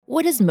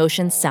What does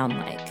motion sound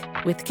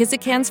like? With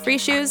Kizik hands-free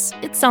shoes,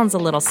 it sounds a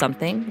little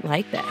something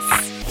like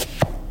this.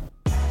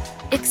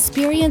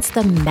 Experience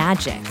the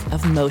magic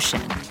of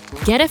motion.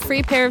 Get a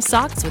free pair of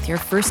socks with your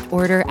first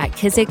order at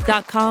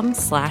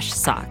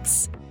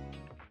kizik.com/socks.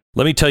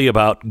 Let me tell you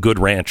about Good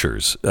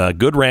Ranchers.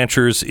 Good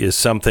Ranchers is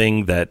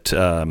something that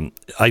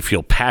I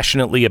feel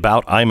passionately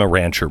about. I'm a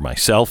rancher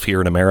myself here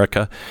in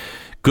America.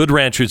 Good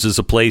Ranchers is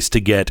a place to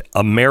get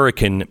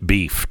American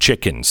beef,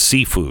 chicken,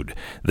 seafood.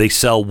 They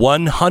sell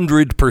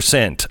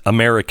 100%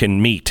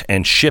 American meat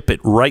and ship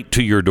it right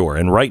to your door.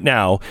 And right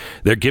now,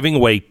 they're giving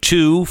away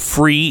 2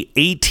 free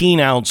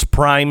 18-ounce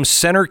prime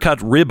center-cut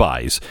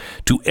ribeyes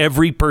to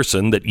every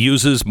person that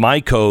uses my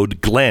code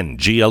GLENN,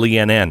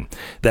 G-L-E-N-N.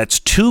 That's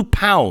 2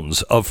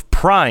 pounds of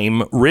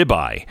prime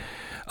ribeye.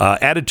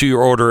 Added to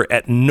your order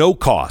at no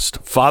cost.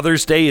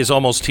 Father's Day is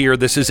almost here.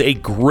 This is a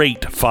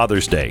great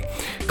Father's Day.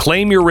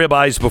 Claim your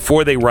ribeyes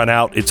before they run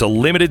out. It's a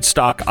limited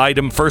stock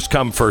item, first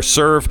come, first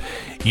serve.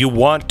 You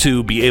want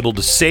to be able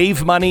to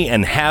save money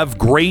and have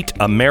great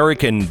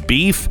American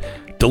beef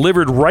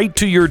delivered right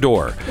to your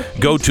door.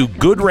 Go to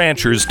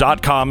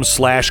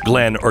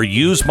goodranchers.com/Glenn or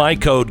use my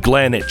code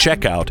Glenn at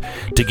checkout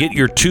to get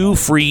your 2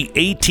 free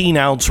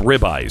 18-ounce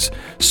ribeyes.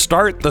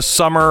 Start the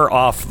summer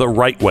off the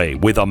right way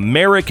with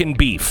American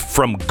beef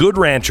from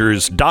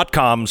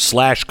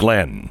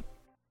goodranchers.com/Glenn.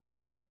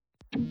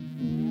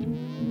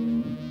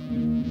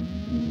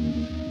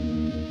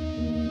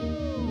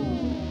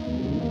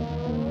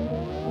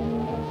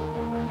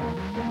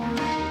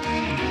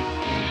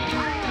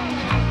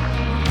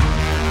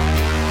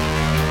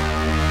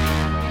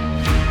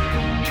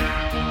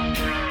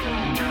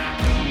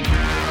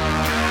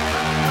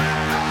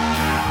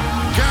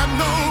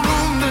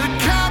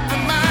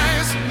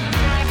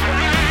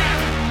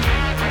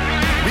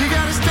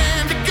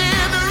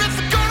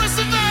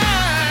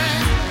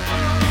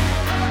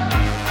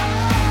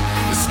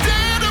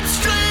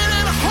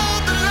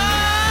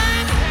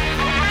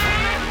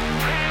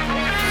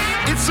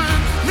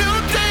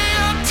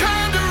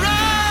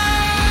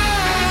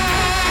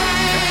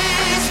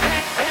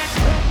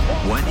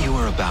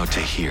 To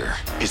hear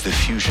is the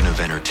fusion of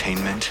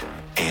entertainment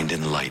and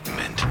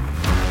enlightenment.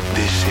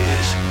 This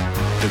is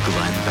the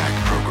Glenn Beck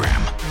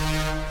Program.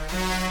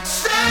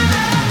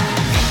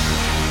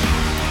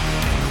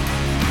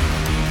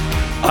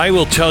 I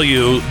will tell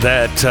you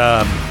that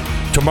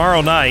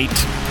tomorrow night,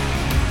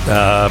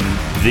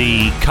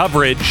 the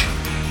coverage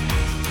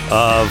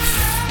of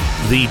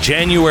the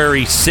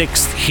January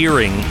 6th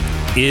hearing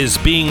is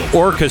being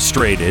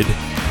orchestrated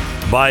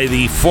by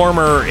the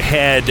former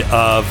head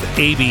of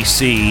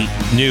ABC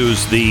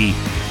News, the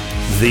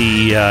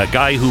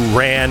guy who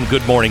ran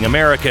Good Morning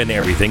America and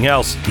everything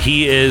else.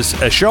 He is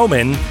a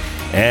showman,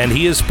 and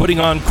he is putting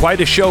on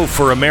quite a show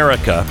for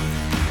America,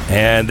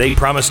 and they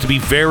promise to be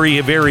very,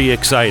 very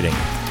exciting.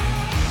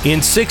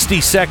 In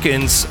 60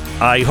 seconds,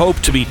 I hope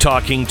to be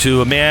talking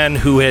to a man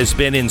who has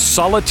been in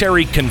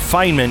solitary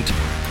confinement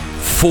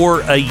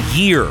for a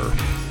year,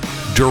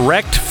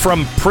 direct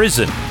from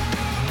prison.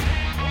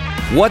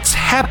 What's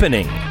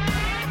happening?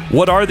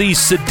 What are these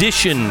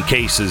sedition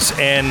cases?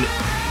 And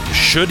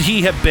should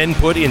he have been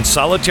put in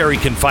solitary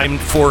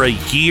confinement for a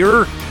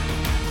year?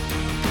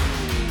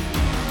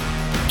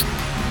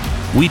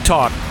 We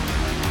talked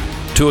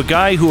to a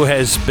guy who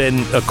has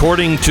been,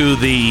 according to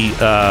the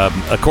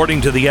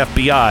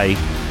FBI,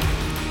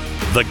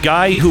 the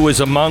guy who is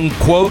among,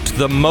 quote,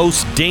 the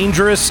most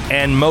dangerous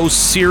and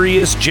most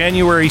serious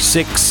January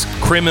 6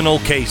 criminal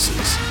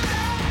cases.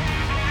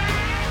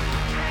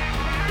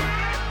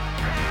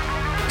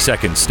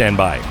 Seconds, stand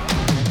by.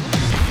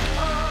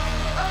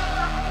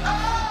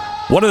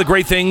 One of the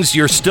great things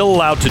you're still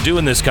allowed to do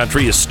in this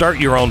country is start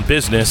your own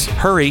business.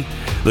 Hurry.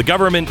 The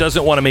government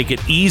doesn't want to make it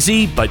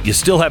easy, but you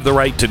still have the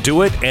right to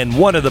do it. And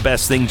one of the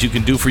best things you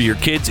can do for your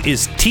kids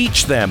is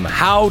teach them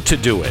how to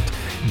do it.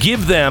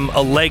 Give them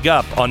a leg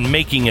up on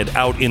making it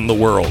out in the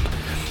world.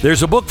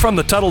 There's a book from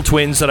the Tuttle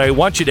twins that I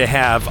want you to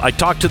have. I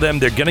talked to them.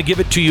 They're going to give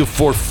it to you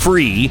for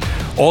free.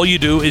 All you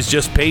do is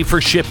just pay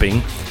for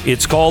shipping.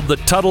 It's called the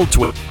Tuttle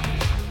Twins.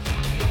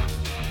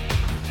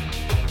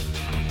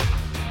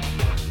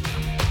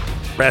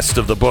 Rest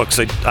of the books,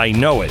 I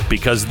know it,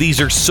 because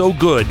these are so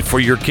good for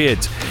your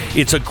kids.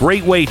 It's a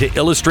great way to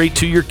illustrate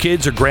to your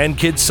kids or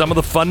grandkids some of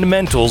the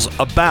fundamentals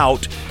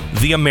about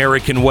the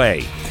American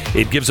way.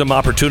 It gives them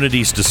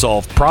opportunities to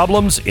solve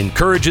problems,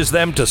 encourages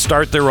them to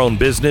start their own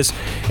business,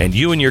 and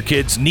you and your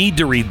kids need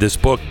to read this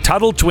book,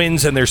 Tuttle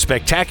Twins and Their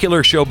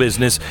Spectacular Show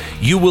Business.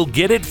 You will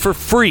get it for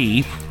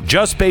free.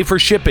 Just pay for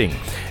shipping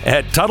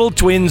at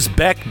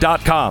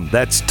TuttleTwinsBeck.com.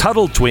 That's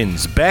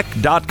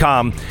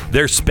TuttleTwinsBeck.com.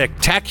 Their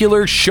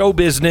spectacular show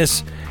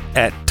business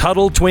at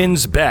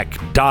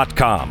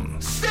TuttleTwinsBeck.com.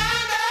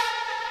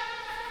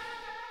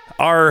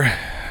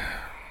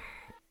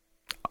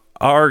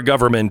 Our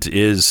government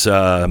is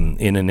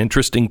in an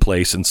interesting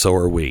place, and so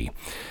are we.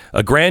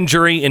 A grand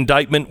jury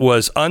indictment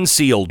was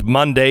unsealed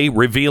Monday,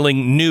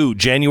 revealing new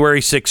January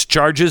 6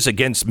 charges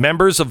against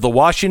members of the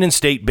Washington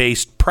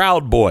state-based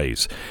Proud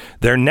Boys.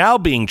 They're now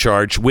being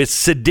charged with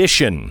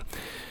sedition.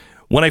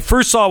 When I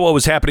first saw what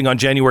was happening on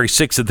January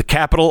 6th at the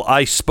Capitol,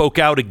 I spoke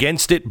out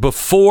against it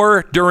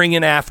before, during,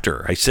 and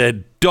after. I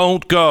said,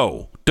 don't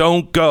go.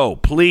 Don't go.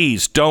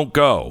 Please don't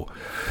go.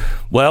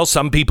 Well,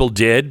 some people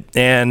did,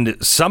 and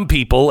some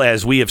people,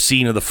 as we have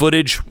seen in the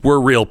footage, were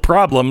real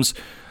problems.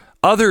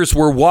 Others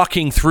were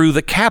walking through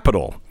the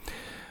Capitol.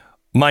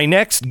 My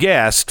next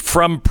guest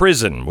from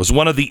prison was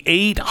one of the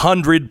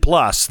 800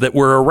 plus that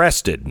were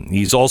arrested.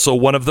 He's also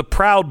one of the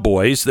Proud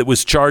Boys that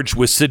was charged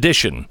with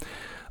sedition.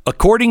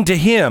 According to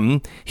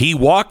him, he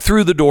walked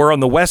through the door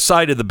on the west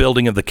side of the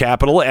building of the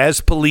Capitol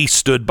as police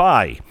stood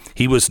by.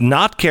 He was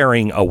not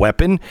carrying a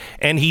weapon,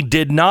 and he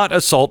did not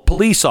assault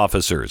police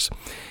officers.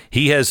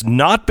 He has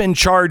not been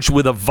charged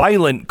with a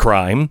violent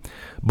crime,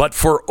 but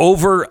for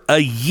over a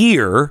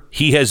year,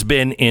 he has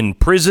been in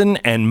prison,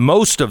 and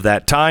most of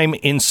that time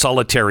in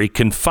solitary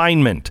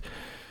confinement.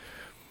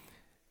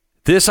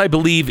 This, I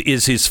believe,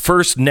 is his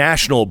first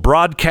national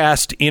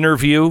broadcast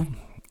interview.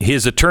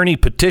 His attorney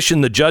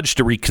petitioned the judge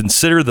to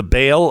reconsider the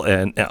bail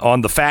and on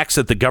the facts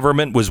that the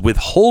government was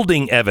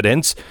withholding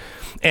evidence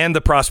and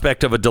the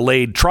prospect of a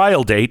delayed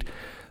trial date.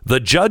 The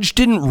judge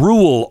didn't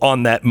rule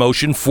on that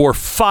motion for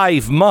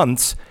 5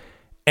 months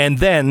and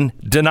then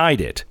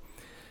denied it.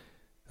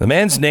 The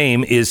man's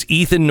name is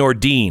Ethan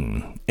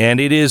Nordine, and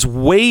it is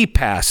way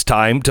past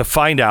time to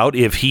find out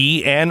if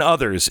he and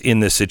others in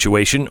this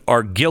situation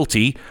are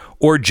guilty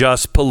or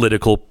just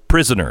political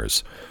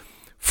prisoners.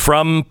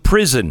 From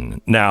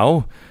prison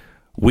now,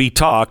 we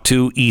talk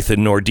to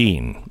Ethan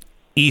Nordine.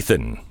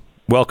 Ethan,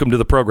 welcome to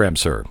the program,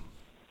 sir.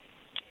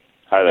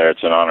 Hi there.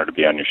 It's an honor to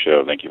be on your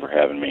show. Thank you for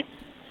having me.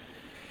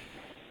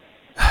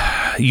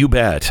 You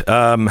bet.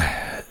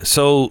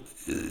 So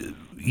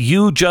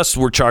you just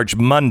were charged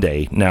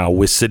Monday now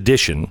with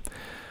sedition,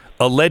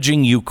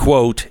 alleging you,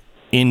 quote,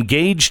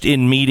 engaged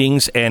in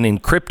meetings and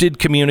encrypted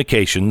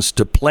communications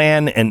to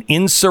plan an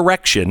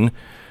insurrection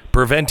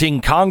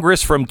preventing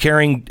Congress from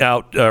carrying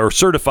out or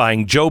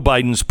certifying Joe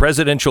Biden's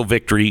presidential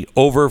victory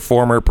over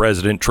former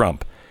President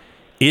Trump.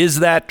 Is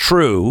that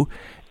true?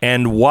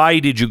 And why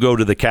did you go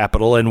to the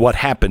Capitol, and what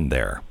happened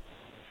there?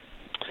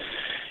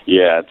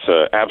 Yeah,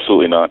 it's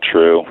absolutely not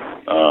true.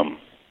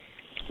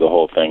 The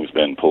whole thing's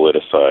been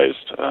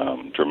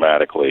politicized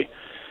dramatically.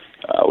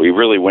 We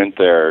really went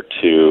there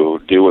to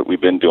do what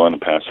we've been doing the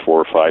past 4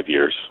 or 5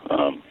 years,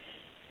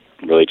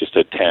 really just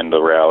attend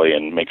a rally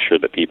and make sure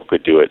that people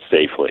could do it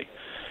safely.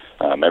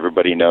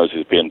 Everybody knows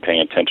who's been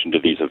paying attention to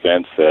these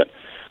events that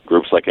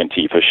groups like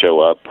Antifa show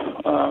up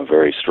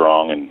very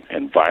strong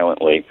and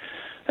violently,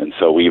 and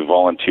so we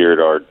volunteered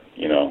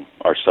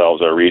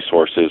ourselves, our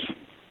resources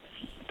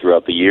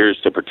throughout the years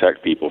to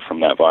protect people from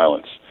that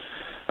violence.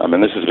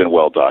 And this has been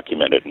well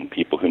documented, and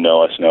people who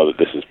know us know that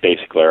this is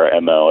basically our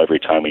MO every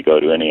time we go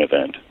to any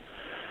event.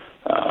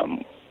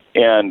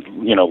 And,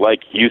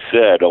 like you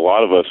said, a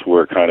lot of us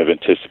were kind of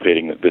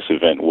anticipating that this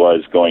event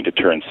was going to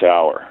turn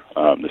sour.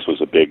 This was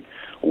a big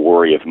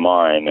worry of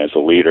mine as a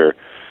leader,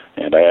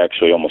 and I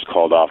actually almost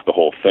called off the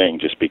whole thing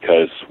just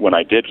because when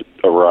I did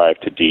arrive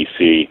to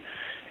D.C.,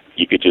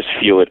 you could just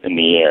feel it in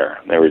the air.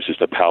 There was just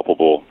a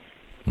palpable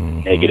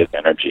negative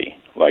energy,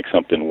 like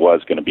something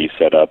was going to be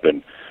set up,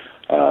 and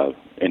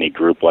any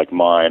group like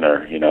mine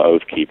or,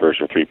 Oath Keepers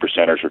or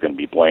 3%ers were going to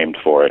be blamed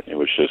for it. It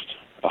was just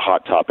a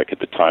hot topic at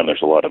the time.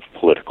 There's a lot of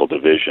political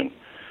division.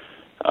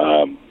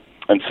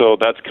 And so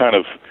that's kind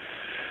of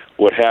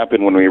what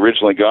happened when we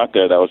originally got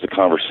there. That was the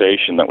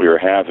conversation that we were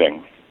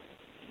having.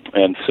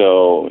 And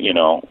so,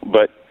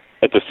 but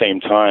at the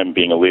same time,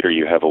 being a leader,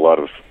 you have a lot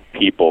of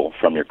people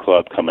from your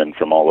club come in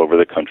from all over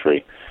the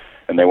country,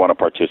 and they want to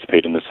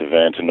participate in this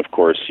event. And of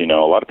course, a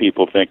lot of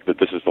people think that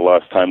this is the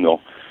last time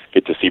they'll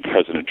get to see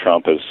President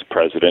Trump as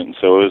president. And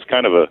so it was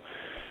kind of a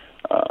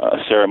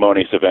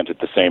ceremonious event at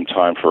the same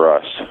time for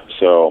us.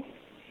 So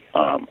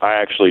I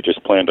actually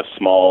just planned a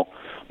small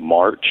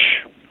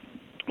march.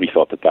 We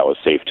felt that was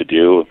safe to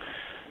do.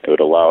 It would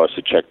allow us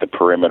to check the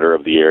perimeter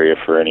of the area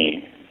for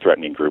any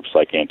threatening groups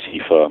like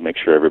Antifa, make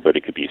sure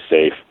everybody could be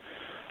safe.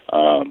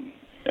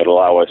 It'd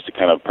allow us to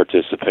kind of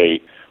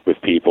participate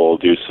with people,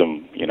 do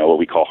some, what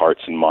we call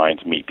hearts and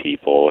minds, meet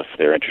people if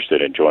they're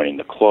interested in joining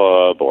the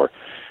club or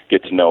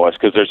get to know us,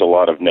 because there's a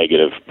lot of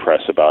negative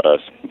press about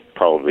us.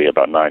 Probably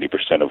about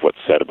 90% of what's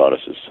said about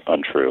us is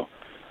untrue.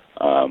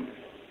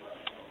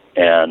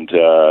 And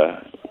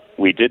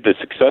we did this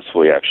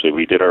successfully, actually.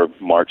 We did our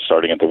march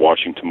starting at the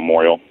Washington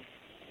Memorial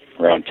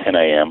around 10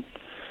 a.m.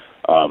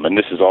 And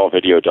this is all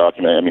video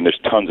documented. I mean, there's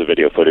tons of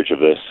video footage of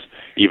this,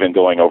 even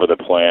going over the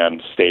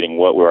plan, stating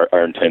what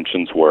our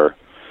intentions were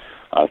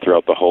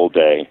throughout the whole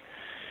day.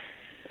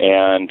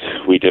 And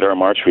we did our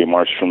march. We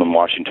marched from the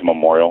Washington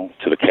Memorial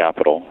to the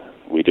Capitol.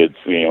 We did,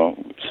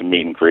 some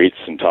meet and greets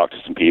and talked to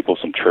some people,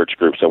 some church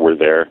groups that were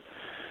there.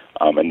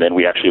 And then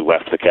we actually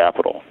left the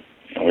Capitol.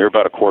 And we were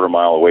about a quarter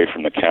mile away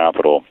from the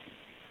Capitol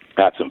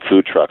at some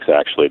food trucks,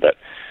 actually, that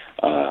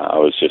I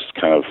was just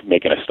kind of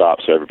making a stop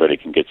so everybody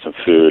can get some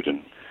food.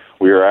 And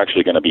we were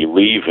actually going to be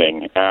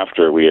leaving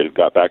after we had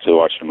got back to the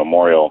Washington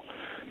Memorial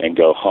and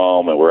go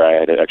home, and where I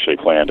had actually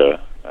planned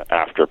a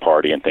after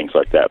party and things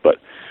like that. But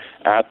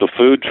at the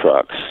food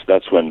trucks,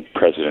 that's when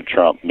President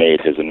Trump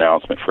made his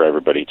announcement for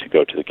everybody to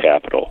go to the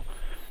Capitol.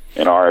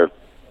 And our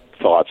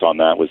thoughts on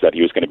that was that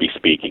he was going to be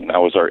speaking.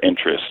 That was our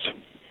interest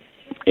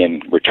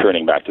in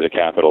returning back to the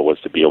Capitol, was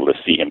to be able to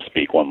see him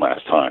speak one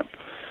last time.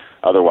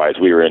 Otherwise,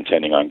 we were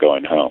intending on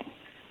going home.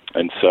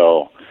 And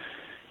so,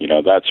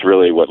 that's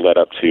really what led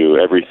up to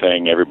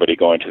everything. Everybody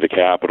going to the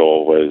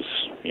Capitol was,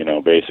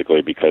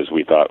 basically because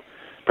we thought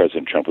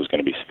President Trump was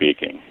going to be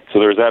speaking. So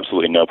there was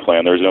absolutely no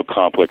plan. There was no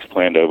complex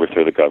plan to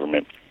overthrow the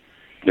government.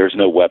 There's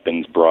no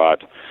weapons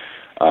brought.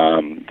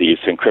 These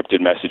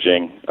encrypted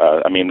messaging.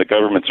 The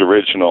government's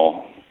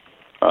original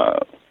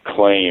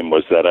claim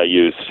was that I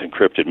used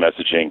encrypted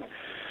messaging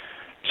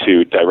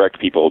to direct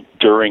people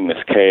during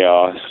this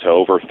chaos to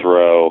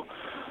overthrow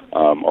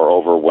or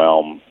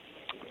overwhelm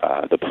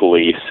the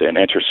police and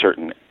enter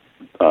certain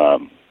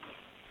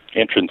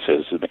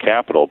entrances in the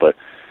Capitol, but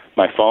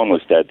my phone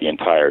was dead the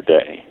entire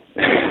day.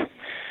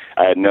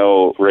 I had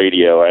no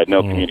radio, I had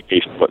no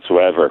communication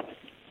whatsoever.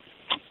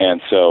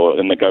 And so,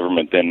 the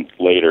government then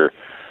later,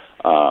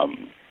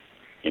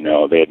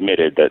 they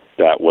admitted that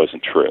that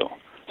wasn't true.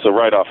 So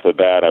right off the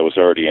bat, I was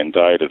already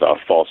indicted off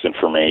false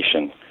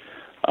information,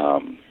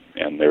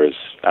 and there was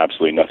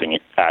absolutely nothing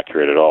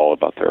accurate at all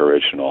about their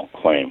original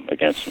claim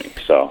against me.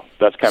 So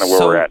that's kind of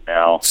where we're at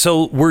now.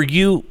 So were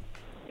you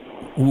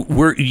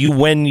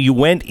when you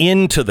went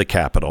into the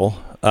Capitol?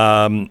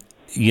 They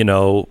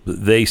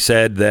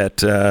said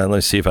that.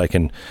 Let's see if I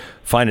can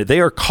find it. They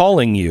are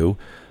calling you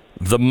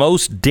the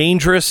most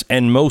dangerous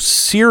and most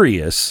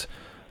serious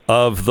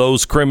of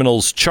those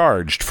criminals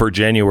charged for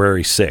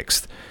January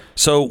 6th.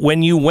 So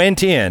when you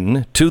went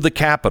in to the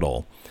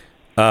Capitol,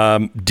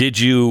 did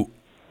you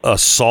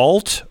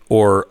assault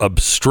or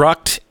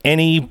obstruct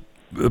any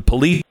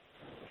police?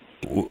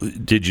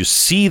 Did you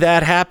see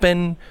that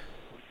happen?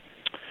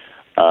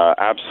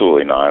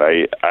 Absolutely not.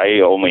 I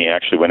only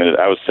actually went in.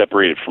 I was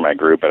separated from my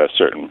group at a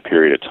certain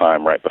period of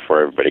time right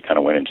before everybody kind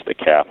of went into the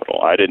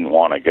Capitol. I didn't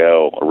want to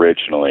go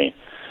originally,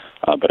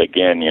 but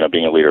again,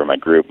 being a leader of my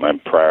group, my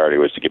priority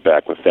was to get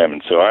back with them.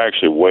 And so I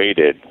actually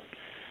waited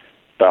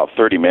about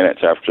 30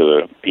 minutes after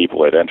the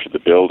people had entered the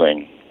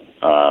building.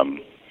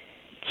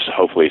 So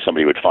hopefully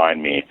somebody would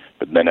find me,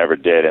 but they never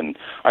did. And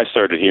I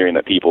started hearing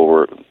that people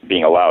were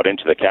being allowed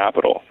into the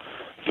Capitol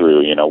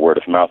through, word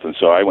of mouth. And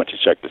so I went to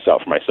check this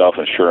out for myself,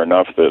 and sure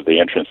enough, the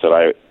entrance that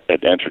I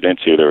had entered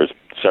into, there was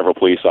several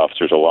police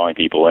officers allowing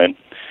people in.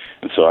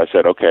 And so I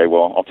said, okay,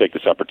 well, I'll take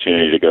this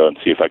opportunity to go and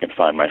see if I can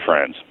find my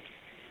friends.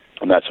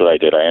 And that's what I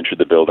did. I entered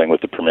the building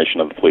with the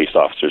permission of the police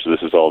officers.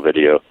 This is all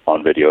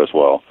on video as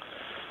well.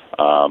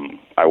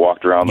 I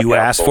walked around the Capitol. You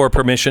asked for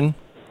permission?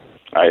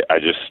 I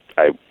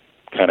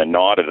kind of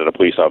nodded at a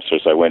police officer,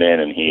 so I went in,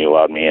 and he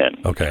allowed me in.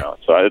 Okay.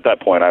 So at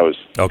that point, I was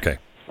okay.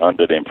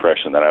 Under the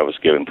impression that I was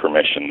given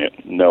permission.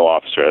 No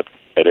officer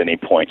at any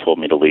point told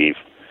me to leave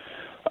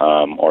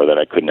or that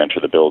I couldn't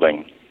enter the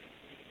building.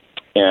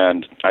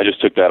 And I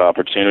just took that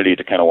opportunity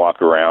to kind of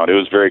walk around. It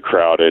was very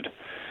crowded,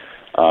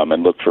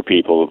 and looked for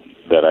people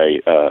that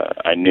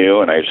I knew,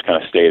 and I just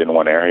kind of stayed in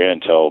one area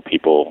until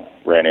people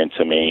ran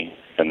into me,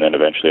 and then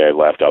eventually I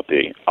left out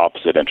the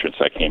opposite entrance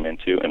I came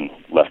into and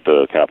left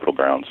the Capitol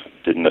grounds.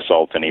 Didn't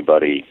assault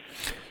anybody.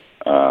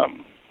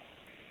 And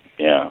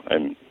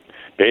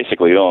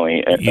basically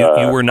only...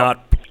 You were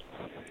not...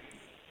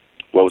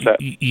 What was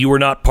that? You were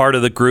not part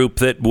of the group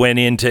that went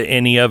into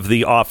any of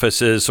the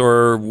offices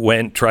or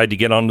tried to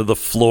get onto the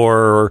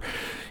floor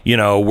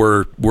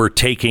or, were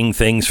taking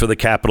things for the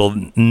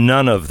Capitol.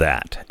 None of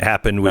that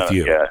happened with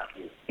you. Yeah,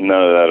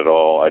 none of that at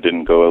all. I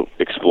didn't go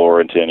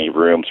explore into any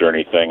rooms or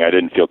anything. I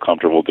didn't feel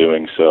comfortable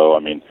doing so.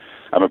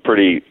 I'm a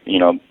pretty,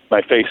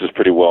 my face is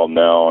pretty well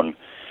known.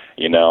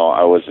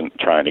 I wasn't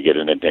trying to get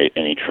into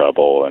any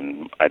trouble,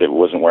 and I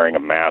wasn't wearing a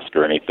mask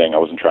or anything. I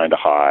wasn't trying to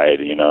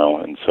hide,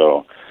 and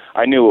so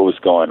I knew what was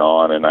going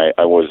on, and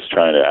I was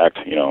trying to act,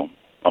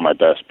 on my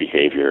best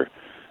behavior,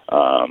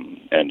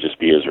 and just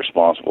be as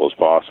responsible as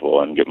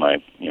possible and get my,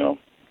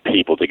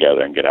 people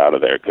together and get out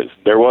of there, because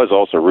there was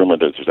also rumor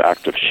that there's an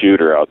active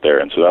shooter out there,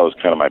 and so that was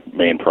kind of my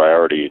main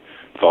priority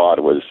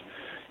thought, was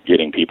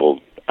getting people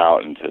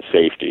out into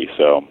safety.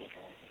 So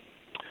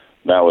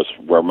that was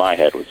where my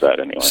head was at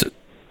anyway.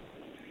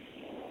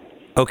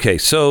 Okay,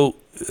 so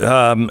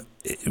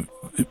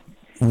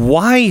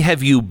why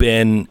have you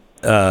been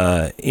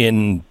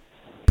in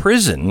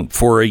prison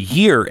for a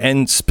year,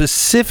 and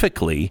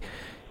specifically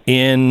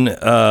in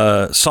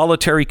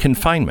solitary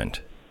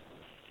confinement?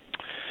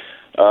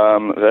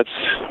 That's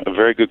a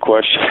very good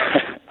question.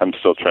 I'm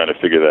still trying to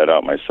figure that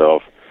out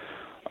myself.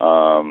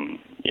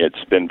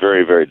 It's been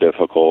very, very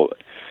difficult.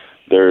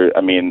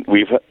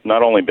 We've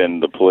not only been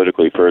the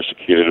politically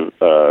persecuted,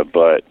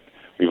 but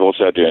we've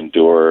also had to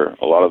endure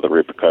a lot of the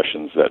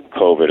repercussions that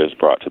COVID has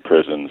brought to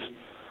prisons,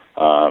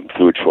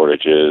 food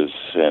shortages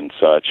and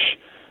such,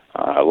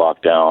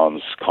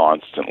 lockdowns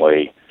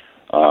constantly,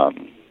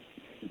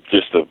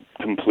 just a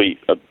complete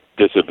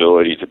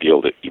disability to be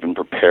able to even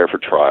prepare for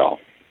trial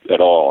at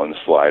all in the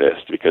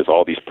slightest, because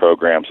all these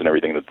programs and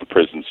everything that the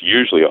prisons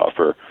usually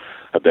offer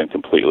have been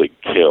completely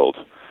killed.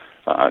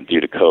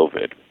 due to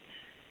COVID.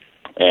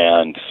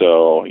 And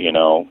so,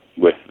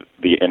 with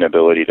the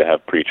inability to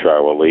have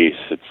pretrial release,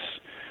 it's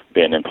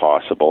been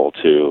impossible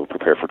to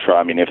prepare for trial.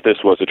 I mean, if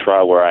this was a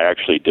trial where I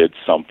actually did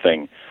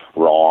something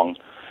wrong,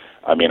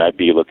 I mean, I'd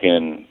be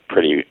looking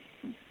pretty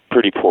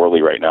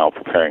poorly right now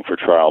preparing for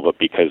trial. But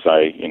because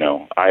I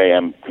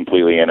am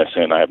completely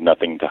innocent, I have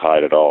nothing to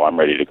hide at all. I'm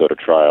ready to go to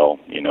trial,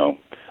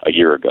 a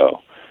year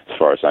ago, as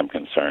far as I'm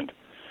concerned.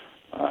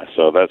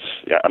 So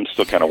I'm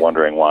still kind of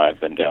wondering why I've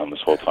been down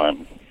this whole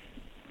time.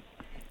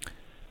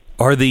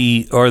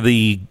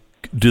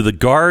 Do the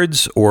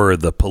guards or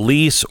the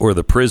police or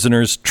the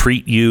prisoners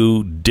treat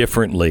you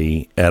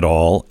differently at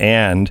all?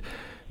 And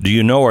do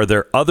you know, are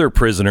there other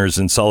prisoners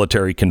in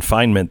solitary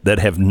confinement that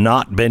have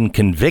not been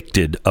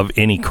convicted of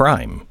any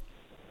crime?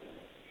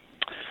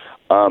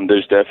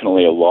 There's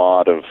definitely a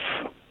lot of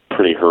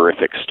pretty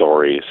horrific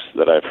stories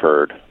that I've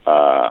heard.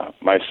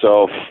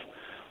 Myself,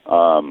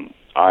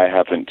 I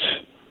haven't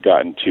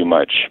gotten too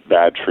much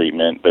bad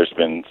treatment. There's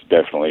been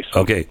definitely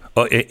some. Okay.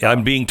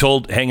 I'm being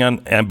told, hang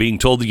on. I'm being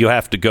told that you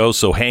have to go,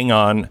 so hang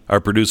on. Our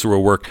producer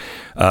will work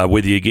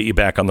with you, get you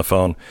back on the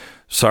phone.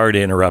 Sorry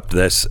to interrupt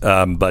this,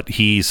 but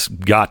he's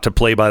got to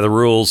play by the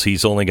rules.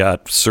 He's only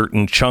got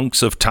certain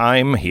chunks of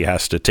time. He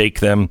has to take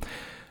them.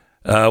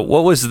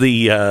 What was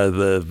the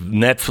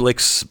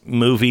Netflix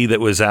movie that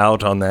was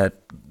out on that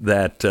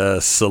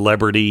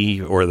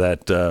celebrity or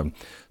that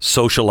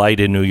socialite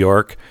in New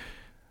York?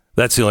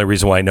 That's the only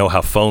reason why I know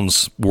how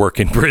phones work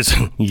in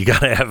prison. You got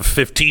to have a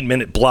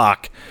 15-minute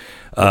block,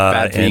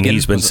 and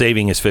he's been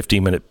saving his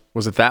 15-minute.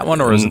 Was it that one,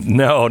 or is it?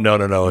 No.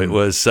 It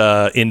was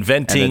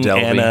Inventing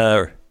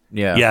Anna.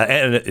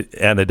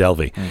 Anna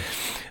Delvey.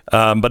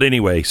 But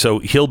anyway, so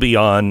he'll be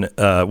on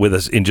with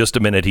us in just a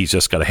minute. He's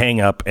just got to hang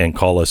up and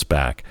call us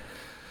back.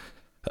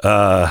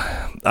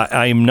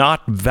 I'm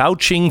not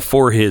vouching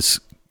for his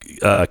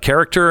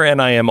character,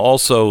 and I am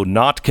also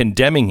not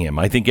condemning him.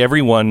 I think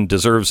everyone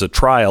deserves a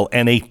trial,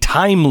 and a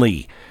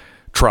timely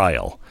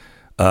trial,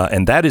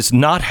 and that is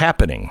not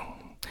happening.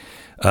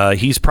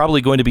 He's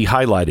probably going to be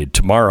highlighted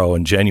tomorrow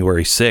on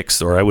January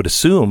 6th, or I would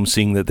assume,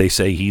 seeing that they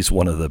say he's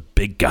one of the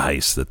big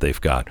guys that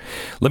they've got.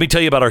 Let me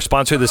tell you about our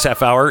sponsor this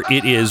half hour.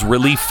 It is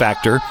Relief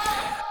Factor.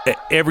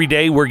 Every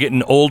day we're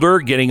getting older,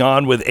 getting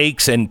on with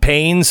aches and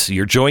pains.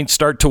 Your joints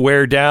start to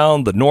wear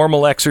down. The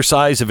normal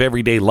exercise of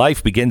everyday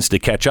life begins to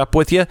catch up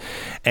with you.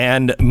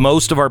 And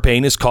most of our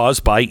pain is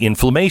caused by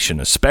inflammation,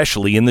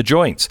 especially in the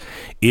joints.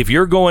 If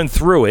you're going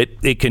through it,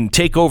 it can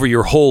take over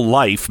your whole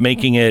life,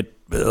 making it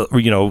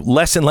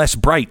less and less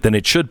bright than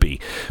it should be.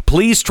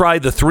 Please try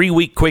the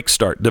 3-week quick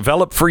start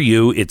developed for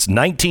you. It's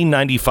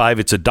 $19.95.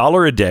 It's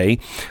 $1 a day,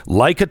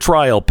 like a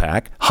trial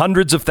pack.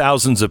 Hundreds of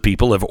thousands of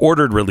people have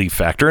ordered Relief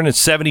Factor, and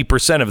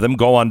 70% of them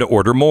go on to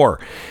order more.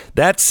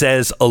 That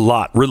says a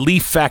lot.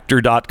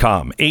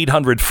 ReliefFactor.com.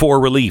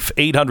 800-4-RELIEF.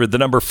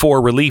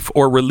 800-4-RELIEF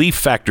or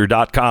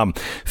ReliefFactor.com.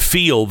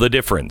 Feel the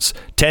difference.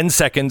 10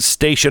 seconds,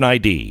 station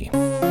ID.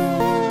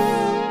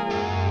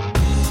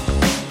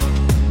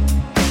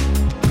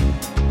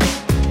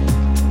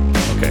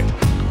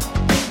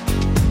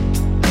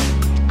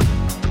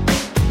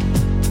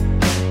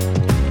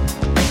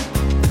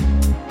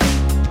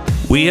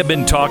 We have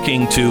been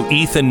talking to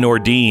Ethan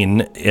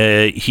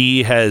Nordine.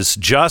 He has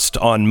just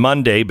on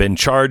Monday been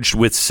charged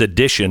with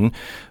sedition,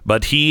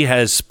 but he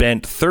has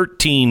spent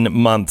 13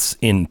 months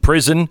in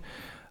prison.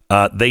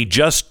 They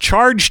just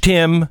charged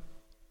him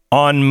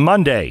on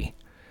Monday.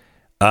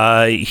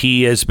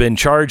 He has been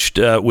charged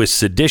with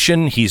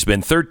sedition. He's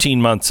been 13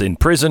 months in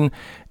prison,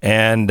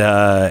 and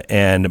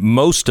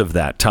most of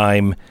that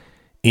time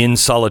in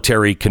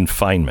solitary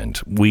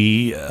confinement.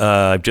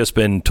 I've just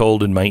been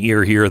told in my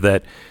ear here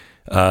that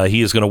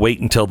he is going to wait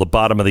until the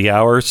bottom of the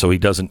hour so he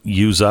doesn't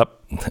use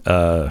up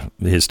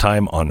his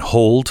time on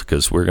hold,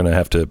 because we're going to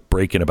have to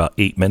break in about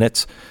 8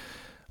 minutes.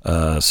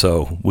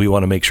 So we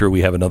want to make sure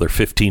we have another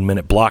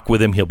 15-minute block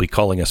with him. He'll be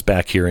calling us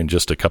back here in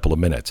just a couple of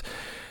minutes.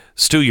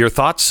 Stu, your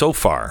thoughts so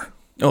far?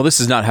 Oh, this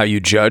is not how you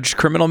judge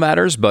criminal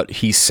matters, but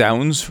he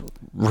sounds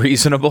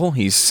reasonable.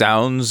 He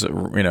sounds,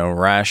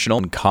 rational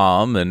and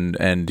calm,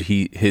 and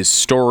his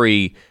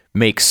story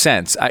makes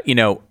sense.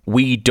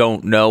 We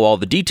don't know all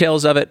the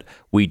details of it.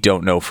 We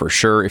don't know for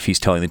sure if he's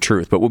telling the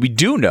truth. But what we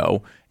do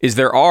know is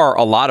there are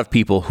a lot of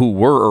people who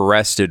were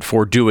arrested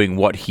for doing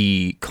what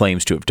he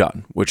claims to have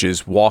done, which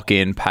is walk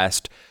in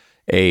past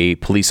a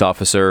police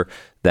officer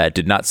that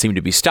did not seem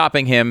to be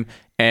stopping him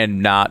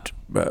and not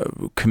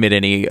commit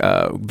any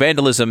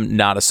vandalism,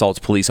 not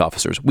assault police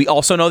officers. We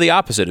also know the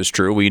opposite is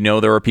true. We know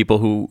there are people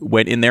who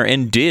went in there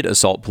and did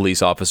assault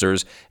police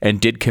officers and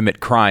did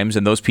commit crimes,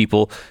 and those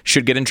people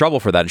should get in trouble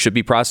for that and should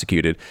be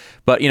prosecuted.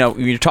 But, when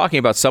you're talking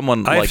about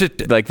someone like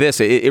this,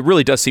 it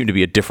really does seem to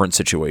be a different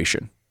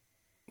situation.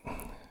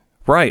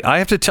 Right. I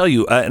have to tell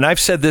you, and I've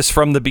said this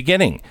from the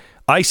beginning.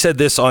 I said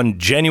this on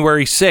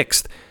January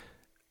 6th.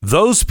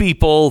 Those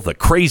people, the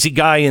crazy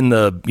guy in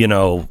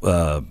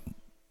the,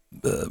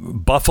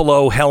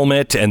 buffalo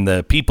helmet, and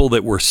the people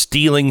that were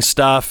stealing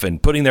stuff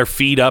and putting their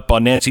feet up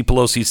on Nancy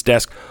Pelosi's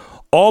desk,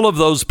 all of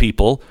those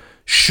people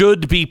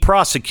should be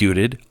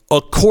prosecuted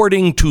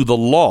according to the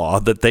law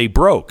that they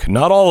broke.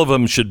 Not all of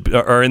them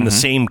are in the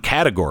same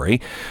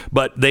category,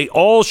 but they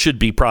all should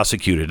be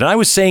prosecuted. And I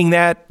was saying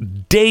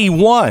that day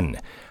one.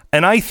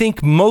 And I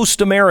think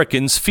most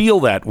Americans feel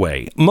that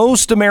way.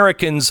 Most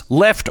Americans,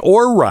 left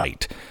or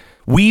right,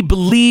 we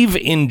believe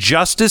in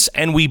justice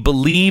and we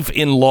believe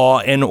in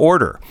law and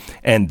order.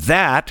 And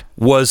that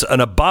was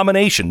an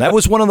abomination. That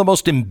was one of the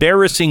most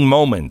embarrassing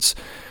moments.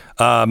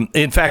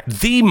 In fact,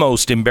 the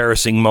most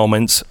embarrassing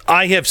moments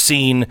I have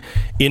seen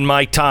in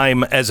my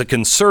time as a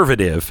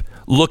conservative,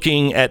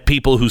 looking at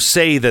people who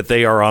say that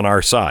they are on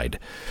our side.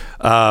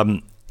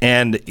 And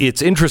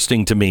it's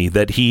interesting to me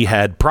that he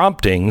had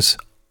promptings.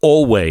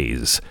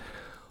 Always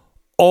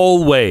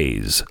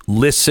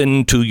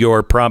listen to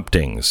your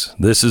promptings.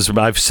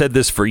 I've said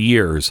this for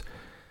years.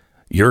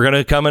 You're going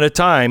to come at a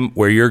time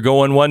where you're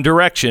going one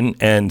direction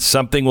and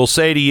something will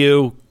say to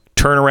you,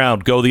 turn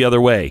around, go the other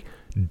way.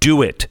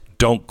 Do it.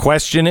 Don't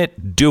question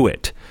it. Do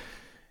it.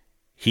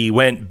 He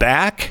went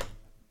back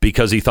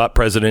because he thought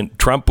President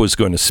Trump was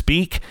going to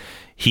speak.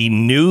 He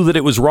knew that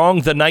it was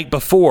wrong the night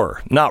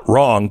before. Not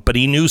wrong, but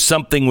he knew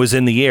something was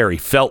in the air. He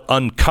felt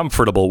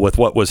uncomfortable with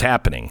what was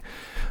happening.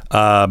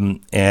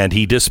 And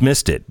he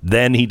dismissed it.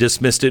 Then he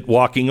dismissed it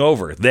walking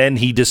over. Then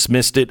he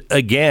dismissed it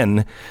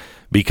again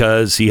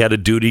because he had a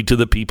duty to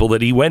the people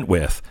that he went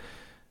with.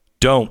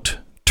 Don't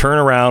turn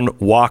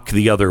around, walk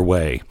the other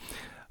way.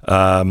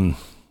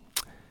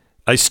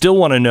 I still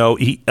want to know,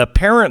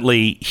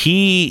 apparently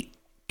he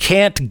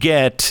can't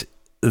get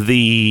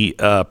the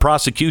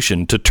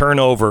prosecution to turn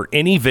over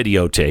any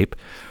videotape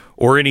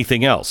or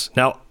anything else.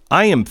 Now,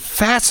 I am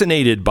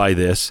fascinated by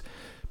this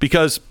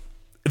because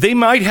they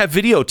might have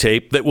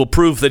videotape that will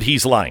prove that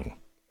he's lying.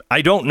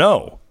 I don't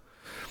know.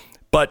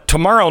 But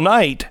tomorrow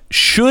night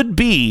should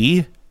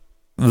be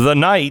the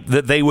night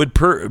that they would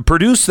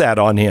produce that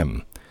on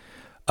him.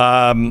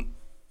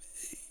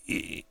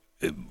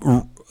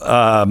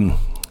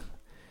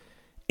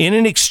 In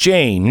an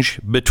exchange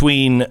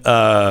between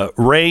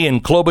Ray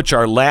and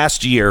Klobuchar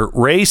last year,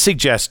 Ray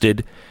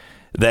suggested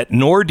that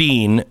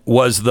Nordine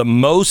was the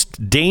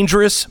most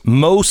dangerous,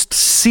 most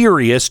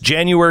serious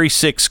January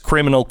 6th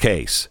criminal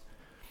case.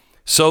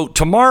 So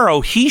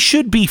tomorrow, he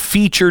should be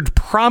featured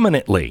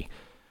prominently.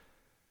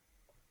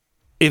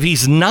 If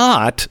he's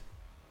not,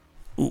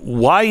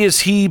 why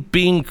is he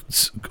being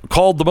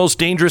called the most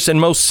dangerous and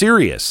most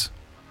serious?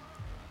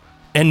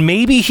 And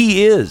maybe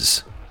he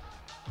is.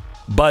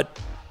 But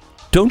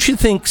don't you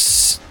think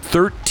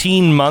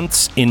 13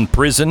 months in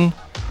prison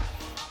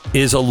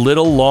is a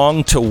little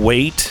long to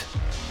wait,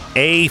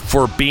 A,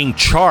 for being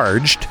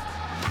charged,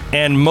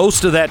 and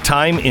most of that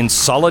time in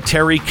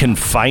solitary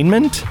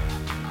confinement?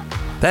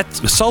 That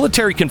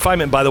solitary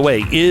confinement, by the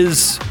way,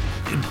 is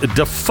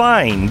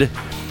defined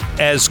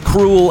as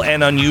cruel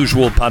and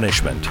unusual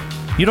punishment.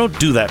 You don't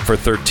do that for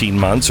 13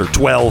 months or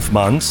 12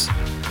 months.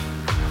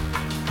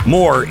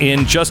 More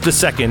in just a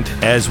second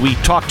as we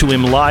talk to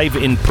him live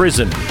in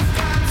prison.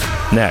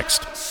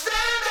 Next.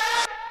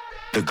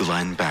 The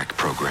Glenn Beck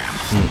Program.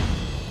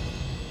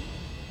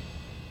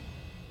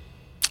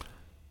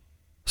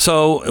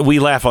 So we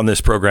laugh on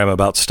this program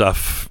about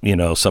stuff,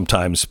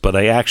 sometimes, but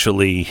I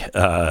actually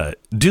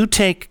do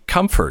take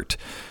comfort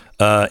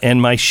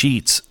and my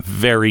sheets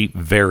very,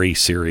 very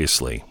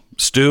seriously.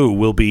 Stu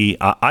will be,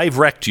 I've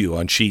wrecked you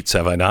on sheets,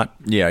 have I not?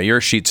 Yeah, you're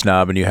a sheet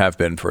snob, and you have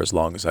been for as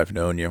long as I've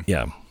known you.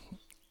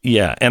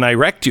 Yeah, and I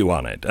wrecked you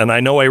on it. And I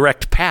know I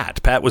wrecked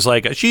Pat. Pat was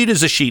like, a sheet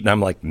is a sheet. And I'm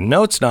like,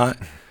 no, it's not.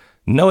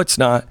 No, it's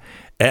not.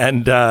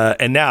 And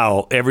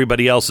now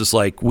everybody else is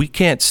like, we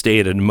can't stay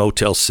at a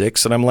Motel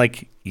 6. And I'm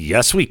like,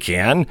 yes, we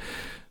can.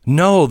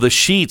 No, the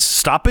sheets.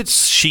 Stop it,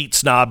 sheet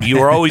snob. You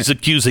are always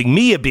accusing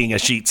me of being a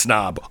sheet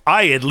snob.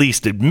 I at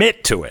least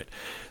admit to it.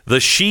 The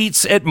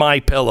sheets at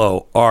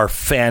MyPillow are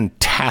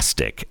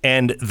fantastic,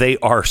 and they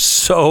are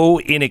so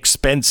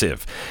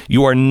inexpensive.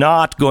 You are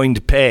not going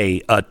to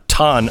pay a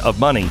ton of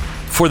money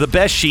for the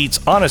best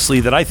sheets, honestly,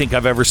 that I think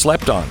I've ever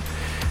slept on.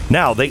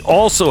 Now, they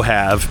also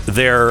have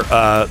their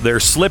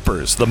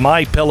slippers, the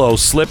MyPillow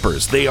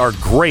slippers. They are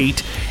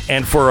great,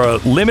 and for a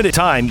limited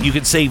time, you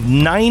can save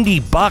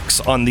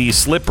 $90 on these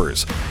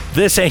slippers.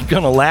 This ain't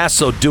going to last,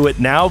 so do it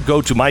now.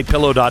 Go to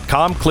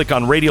MyPillow.com, click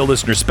on Radio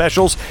Listener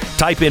Specials,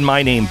 type in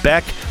my name,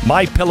 Beck,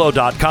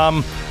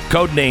 MyPillow.com,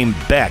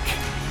 codename Beck.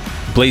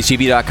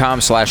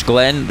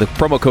 BlazeTV.com/Glenn. The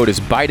promo code is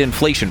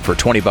BideInflation for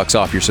 $20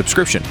 off your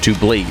subscription to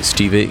Blaze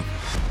TV.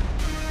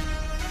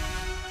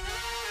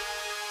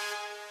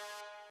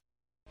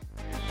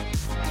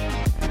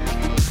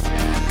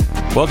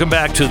 Welcome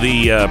back to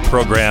the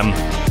program,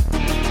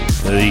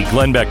 the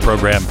Glenn Beck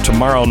program.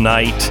 Tomorrow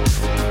night,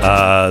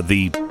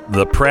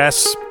 the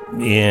press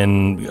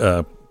in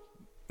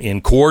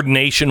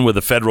coordination with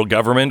the federal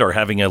government are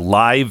having a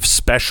live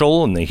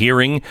special in the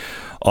hearing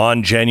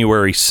on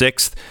January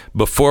 6th.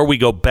 Before we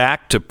go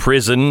back to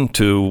prison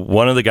to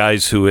one of the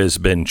guys who has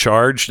been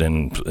charged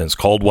and is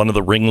called one of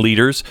the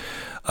ringleaders,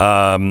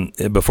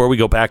 before we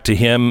go back to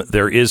him,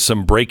 there is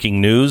some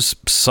breaking news.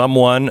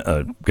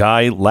 A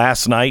guy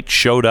last night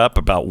showed up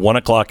about 1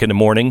 o'clock in the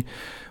morning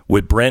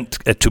with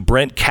to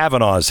Brett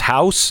Kavanaugh's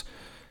house.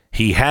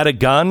 He had a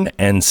gun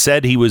and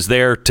said he was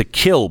there to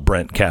kill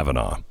Brett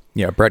Kavanaugh.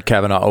 Yeah, Brett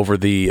Kavanaugh over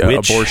the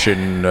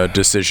abortion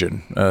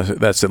decision.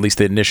 That's at least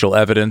the initial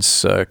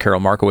evidence. Carol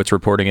Markowitz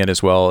reporting it,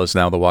 as well as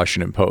now the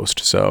Washington Post.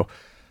 So,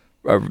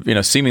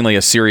 seemingly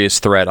a serious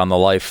threat on the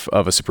life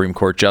of a Supreme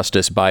Court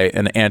justice by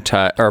an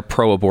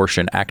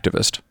pro-abortion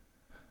activist.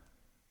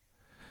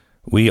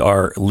 We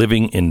are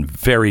living in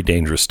very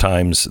dangerous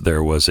times.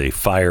 There was a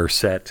fire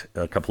set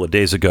a couple of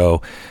days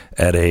ago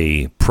at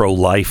a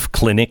pro-life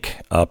clinic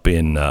up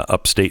in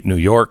upstate New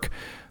York,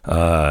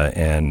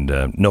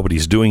 and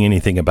nobody's doing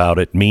anything about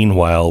it.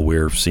 Meanwhile,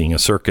 we're seeing a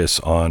circus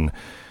on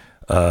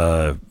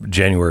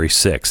January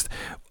 6th.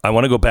 I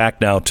want to go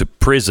back now to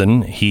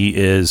prison. He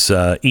is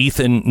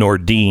Ethan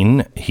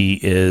Nordine. He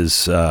is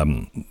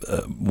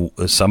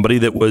somebody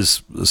that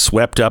was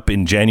swept up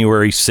in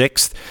January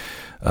 6th.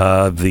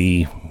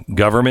 The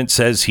government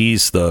says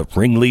he's the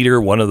ringleader,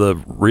 one of the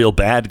real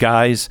bad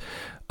guys.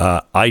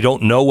 I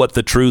don't know what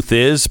the truth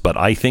is, but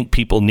I think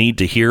people need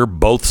to hear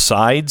both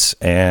sides.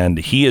 And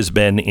he has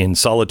been in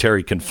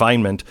solitary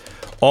confinement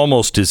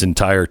almost his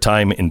entire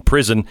time in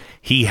prison.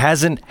 He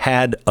hasn't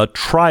had a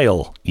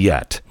trial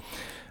yet.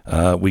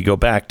 We go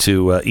back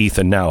to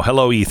Ethan now.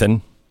 Hello,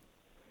 Ethan.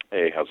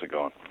 Hey, how's it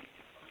going?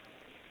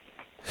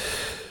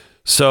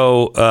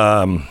 So,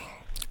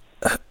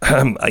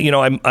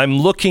 I'm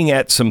looking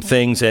at some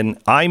things, and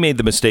I made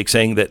the mistake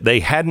saying that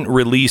they hadn't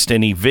released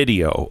any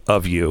video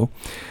of you,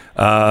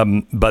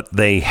 but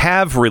they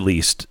have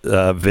released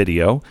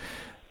video,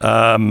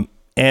 and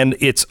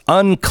it's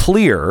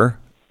unclear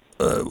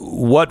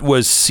what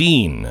was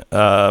seen.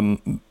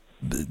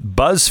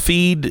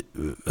 BuzzFeed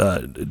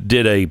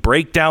did a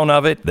breakdown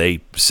of it.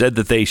 They said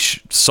that they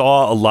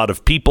saw a lot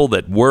of people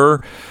that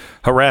were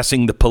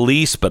harassing the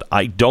police, but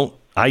I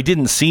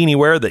didn't see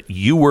anywhere that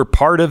you were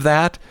part of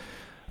that.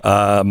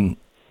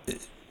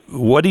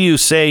 What do you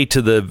say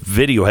to the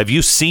video? Have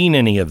you seen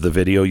any of the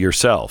video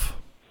yourself?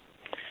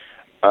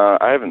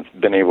 I haven't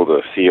been able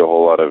to see a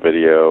whole lot of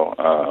video,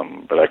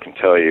 but I can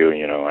tell you,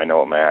 I know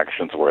what my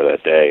actions were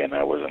that day, and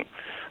I wasn't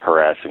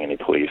harassing any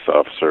police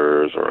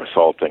officers or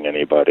assaulting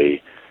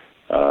anybody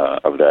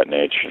of that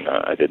nature.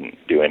 I didn't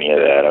do any of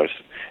that.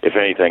 If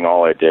anything,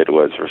 all I did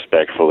was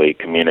respectfully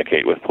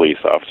communicate with police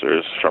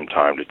officers from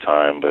time to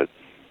time, but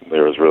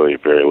there was really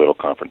very little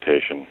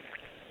confrontation.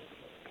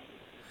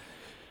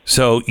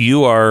 So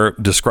you are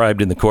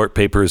described in the court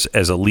papers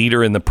as a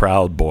leader in the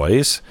Proud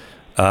Boys,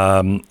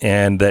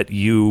 and that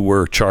you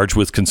were charged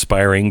with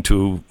conspiring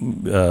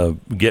to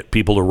get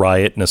people to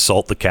riot and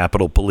assault the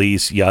Capitol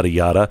Police, yada,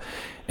 yada,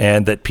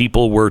 and that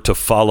people were to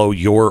follow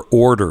your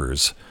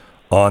orders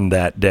on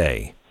that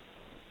day.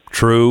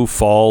 True,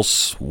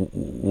 false,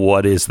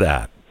 what is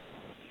that?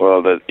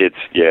 Well,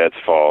 it's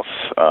false.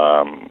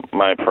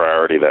 My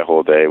priority that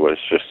whole day was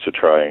just to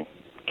try and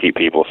keep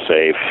people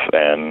safe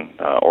and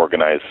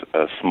organize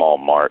a small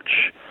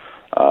march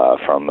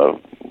from the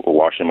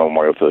Washington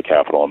Memorial to the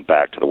Capitol and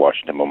back to the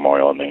Washington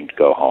Memorial, and then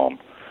go home.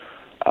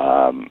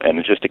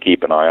 And just to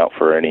keep an eye out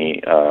for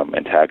any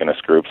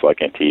antagonist groups like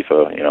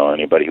Antifa,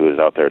 anybody who is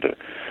out there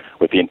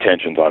with the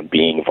intentions on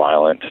being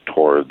violent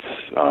towards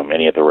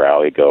any of the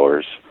rally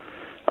goers.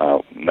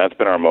 That's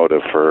been our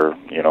motive for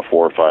 4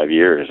 or 5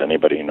 years.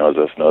 Anybody who knows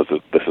us knows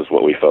that this is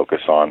what we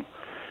focus on.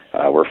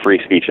 We're free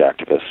speech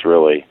activists,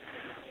 really.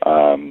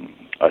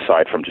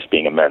 Aside from just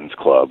being a men's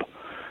club,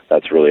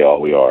 that's really all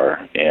we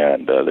are.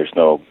 And there's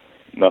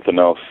nothing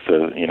else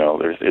to,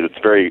 it's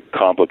very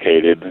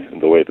complicated in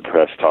the way the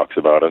press talks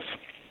about us.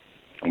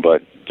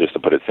 But just to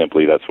put it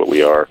simply, that's what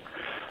we are,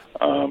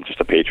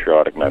 just a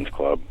patriotic men's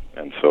club.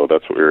 And so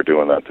that's what we were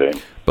doing that day.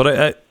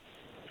 But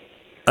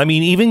I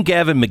mean, even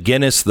Gavin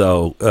McInnes,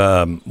 though,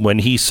 when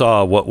he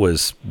saw what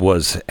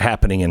was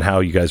happening and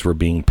how you guys were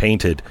being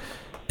painted,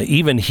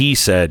 even he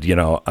said,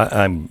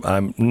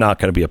 I'm not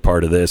going to be a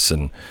part of this.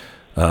 And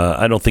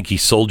I don't think he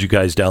sold you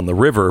guys down the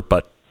river,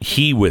 but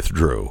he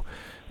withdrew.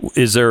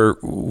 Was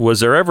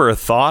there ever a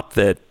thought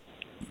that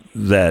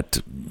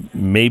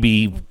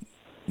maybe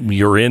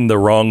you're in the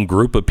wrong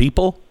group of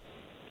people?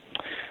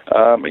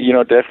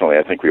 Definitely.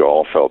 I think we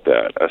all felt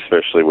that,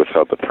 especially with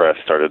how the press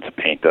started to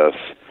paint us.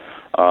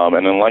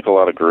 And then like a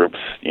lot of groups,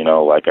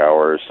 like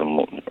ours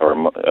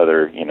or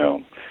other,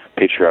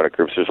 patriotic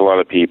groups, there's a lot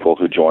of people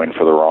who join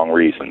for the wrong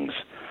reasons.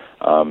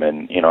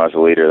 And, as a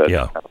leader,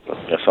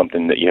 that's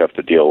something that you have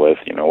to deal with,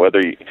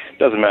 it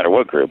doesn't matter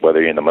what group,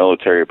 whether you're in the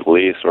military,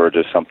 police, or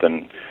just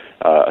something,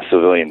 a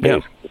civilian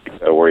base,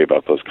 worry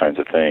about those kinds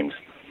of things.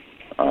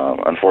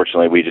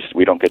 Unfortunately,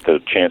 we don't get the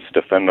chance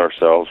to defend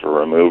ourselves. We're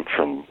removed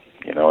from,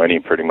 any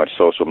pretty much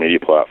social media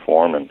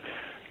platform, and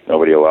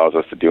nobody allows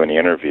us to do any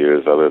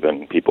interviews other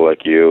than people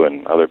like you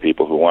and other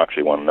people who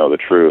actually want to know the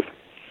truth.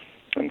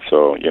 And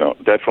so,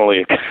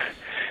 definitely,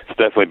 it's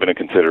definitely been a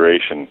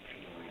consideration.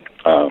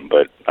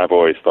 But I've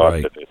always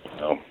thought that,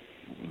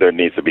 there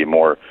needs to be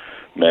more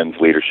men's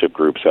leadership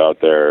groups out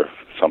there,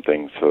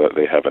 something so that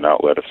they have an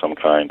outlet of some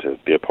kind to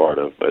be a part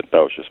of. But that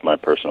was just my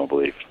personal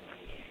belief.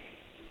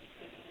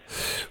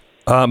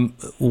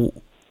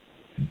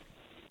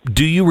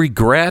 Do you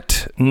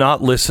regret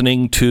not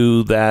listening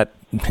to that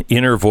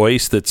inner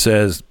voice that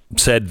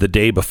said the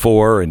day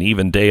before and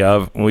even day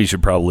of, we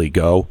should probably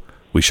go,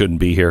 we shouldn't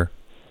be here?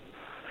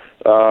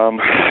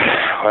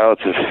 Well,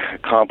 it's a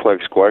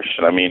complex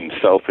question. I mean,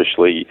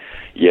 selfishly,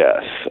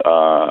 yes.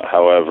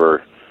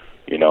 However,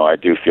 I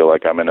do feel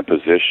like I'm in a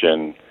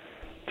position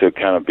to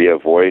kind of be a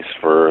voice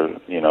for,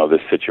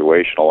 this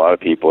situation. A lot of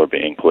people are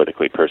being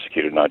politically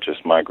persecuted, not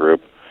just my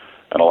group,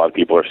 and a lot of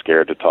people are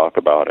scared to talk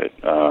about it.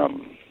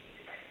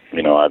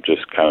 I've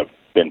just kind of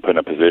been put in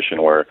a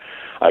position where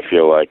I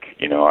feel like,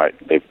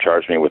 they've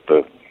charged me with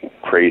the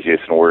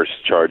craziest and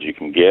worst charge you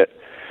can get.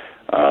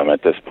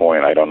 At this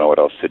point, I don't know what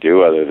else to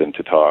do other than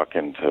to talk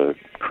and to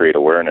create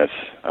awareness.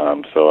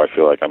 So I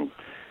feel like I'm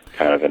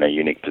kind of in a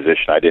unique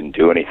position. I didn't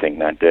do anything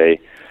that day.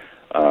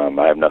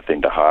 I have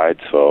nothing to hide.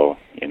 So,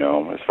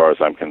 as far as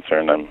I'm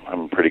concerned,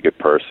 I'm a pretty good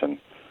person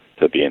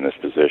to be in this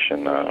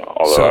position,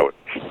 although I would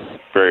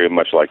very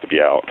much like to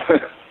be out.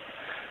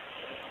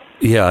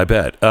 Yeah, I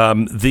bet.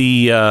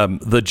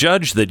 The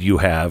judge that you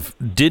have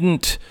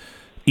didn't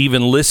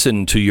even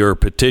listen to your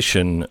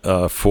petition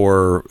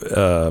for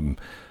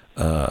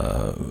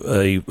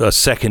a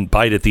second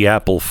bite at the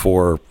apple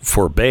for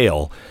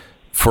bail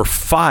for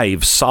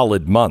 5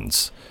 solid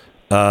months.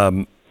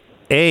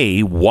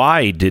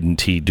 Why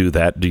didn't he do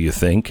that, do you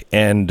think?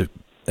 And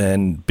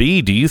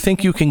B, do you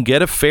think you can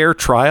get a fair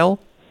trial?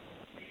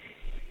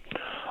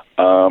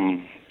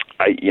 I'm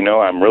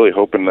really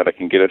hoping that I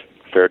can get a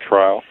fair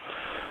trial.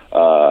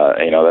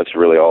 That's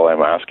really all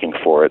I'm asking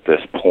for at this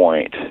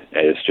point,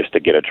 is just to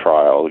get a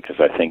trial, because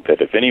I think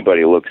that if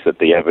anybody looks at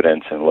the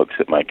evidence and looks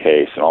at my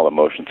case and all the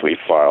motions we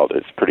filed,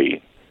 it's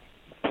pretty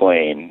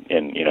plain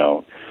and,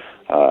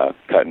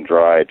 cut and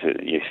dry.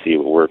 You see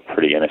we're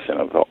pretty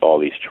innocent of all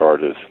these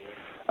charges,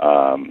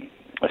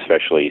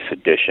 especially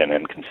sedition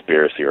and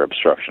conspiracy or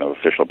obstruction of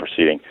official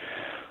proceeding.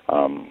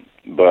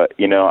 But,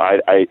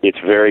 it's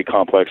very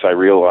complex. I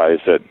realize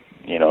that,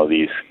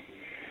 these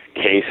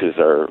cases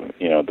are,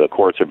 the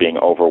courts are being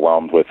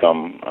overwhelmed with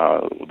them,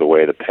 the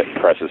way the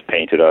press has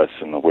painted us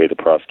and the way the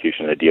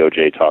prosecution and the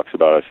DOJ talks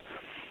about us.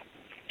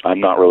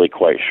 I'm not really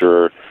quite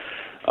sure,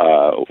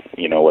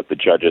 what the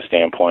judge's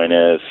standpoint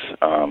is,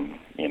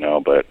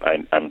 but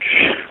I'm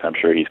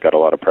sure he's got a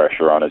lot of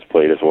pressure on his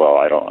plate as well.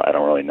 I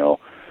don't really know,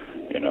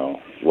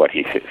 what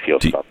he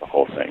feels about the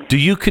whole thing. Do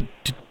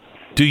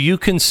you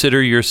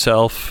consider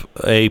yourself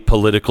a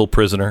political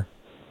prisoner?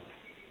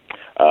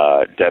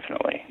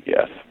 Definitely,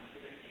 yes.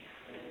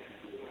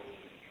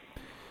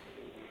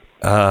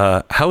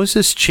 How has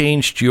this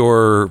changed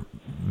your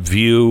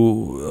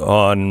view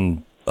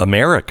on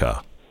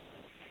America?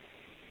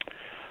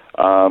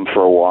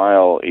 For a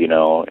while,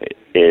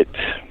 it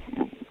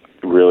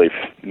really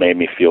made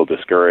me feel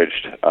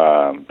discouraged,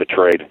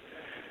 betrayed.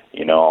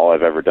 All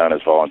I've ever done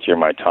is volunteer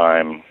my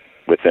time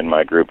within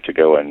my group to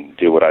go and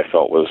do what I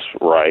felt was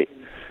right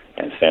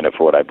and stand up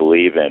for what I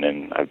believe in.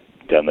 And I've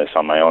done this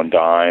on my own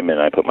dime,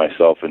 and I put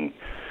myself in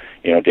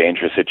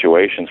dangerous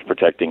situations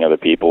protecting other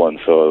people, and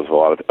so there's a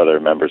lot of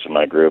other members of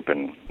my group,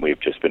 and we've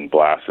just been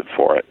blasted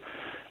for it.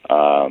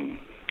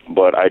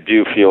 But I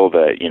do feel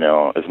that,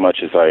 as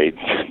much as I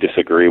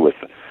disagree with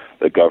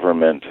the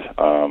government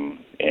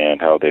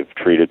and how they've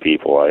treated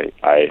people,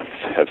 I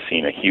have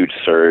seen a huge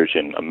surge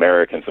in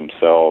Americans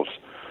themselves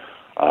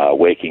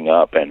waking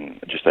up, and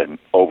just an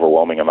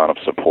overwhelming amount of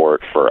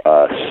support for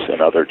us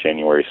and other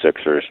January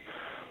 6ers.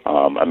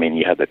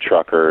 You had the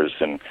truckers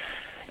and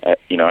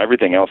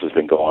everything else has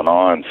been going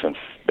on since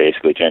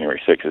basically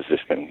January 6th has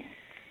just been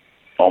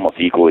almost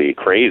equally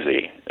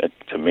crazy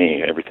to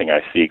me. Everything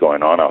I see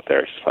going on out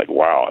there, it's just like,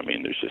 wow.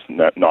 There's just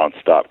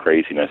nonstop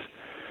craziness.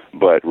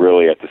 But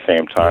really at the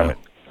same time,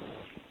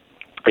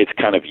 it's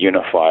kind of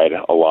unified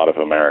a lot of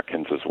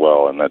Americans as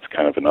well, and that's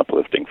kind of an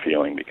uplifting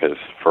feeling, because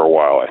for a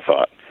while I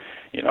thought,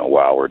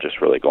 wow, we're just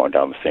really going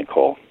down the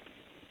sinkhole.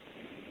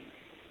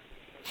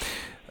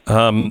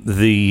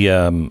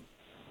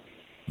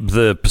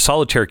 The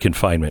solitary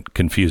confinement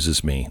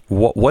confuses me.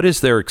 What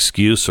is their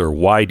excuse, or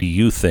why do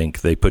you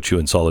think they put you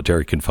in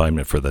solitary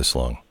confinement for this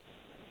long?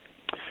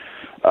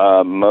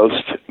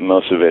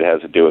 Most of it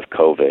has to do with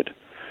COVID.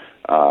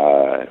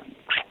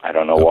 I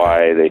don't know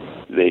why they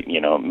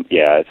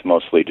it's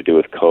mostly to do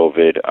with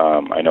COVID.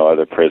 I know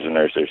other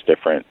prisoners, there's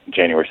different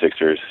January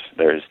 6ers,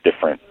 there's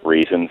different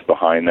reasons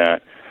behind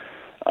that.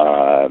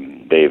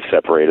 They've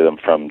separated them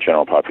from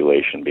general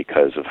population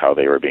because of how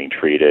they were being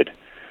treated.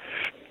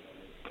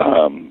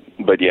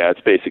 But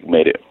it's basically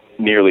made it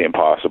nearly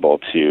impossible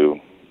to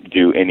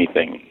do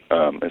anything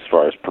as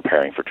far as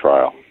preparing for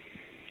trial.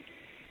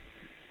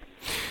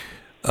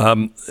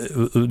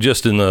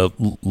 Just in the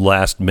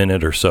last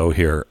minute or so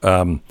here,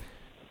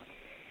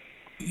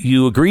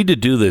 you agreed to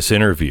do this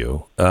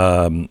interview,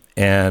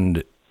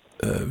 and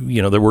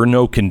there were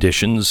no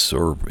conditions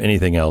or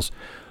anything else.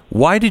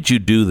 Why did you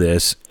do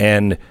this,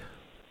 and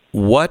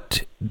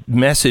what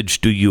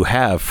message do you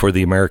have for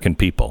the American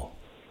people?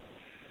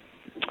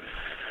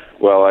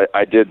 Well,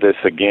 I did this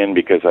again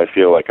because I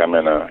feel like I'm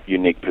in a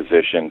unique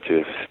position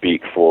to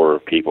speak for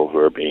people who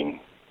are being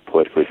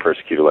politically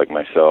persecuted like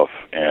myself,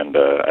 and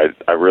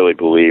I really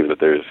believe that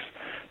there's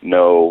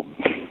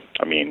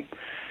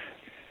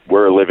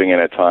we're living in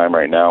a time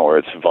right now where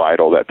it's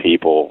vital that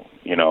people,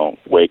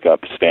 wake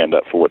up, stand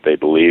up for what they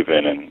believe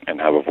in, and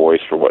have a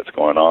voice for what's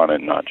going on,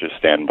 and not just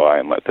stand by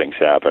and let things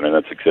happen. And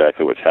that's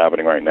exactly what's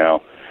happening right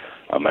now.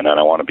 And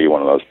I want to be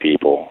one of those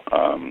people.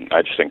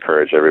 I just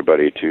encourage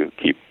everybody to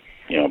keep,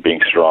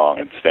 being strong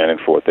and standing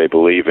for what they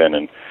believe in,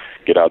 and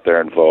get out there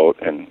and vote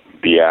and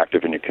be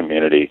active in your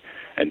community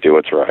and do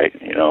what's right,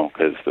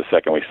 because the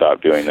second we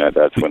stop doing that,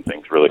 that's when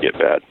things really get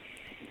bad.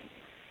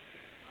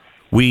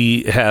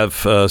 We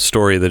have a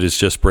story that is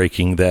just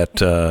breaking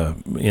that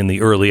in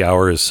the early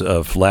hours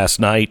of last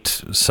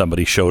night,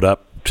 somebody showed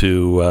up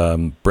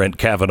to Brett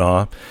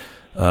Kavanaugh,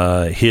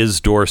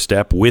 his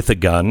doorstep with a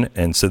gun,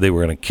 and said they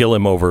were going to kill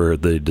him over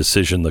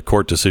the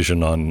court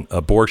decision on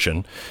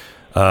abortion.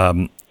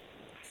 Can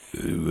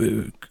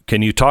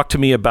you talk to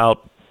me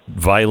about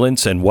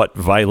violence and what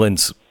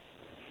violence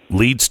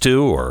leads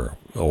to,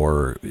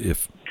 or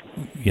if,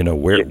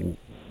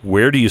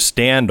 where do you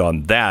stand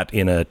on that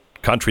in a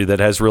country that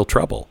has real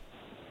trouble?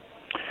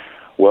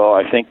 Well,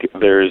 I think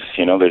there's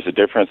a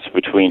difference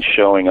between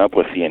showing up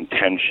with the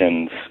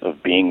intentions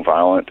of being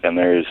violent, and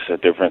there's a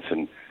difference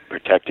in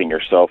protecting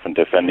yourself and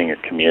defending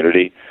your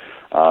community.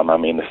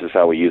 This is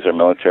how we use our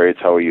military. It's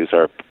how we use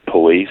our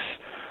police.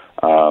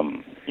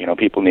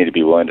 People need to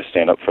be willing to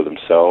stand up for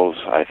themselves.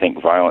 I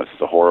think violence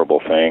is a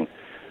horrible thing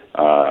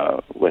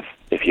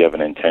if you have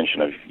an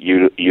intention of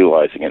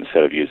utilizing it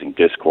instead of using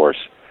discourse.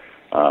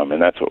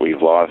 And that's what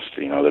we've lost,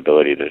 the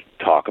ability to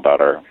talk about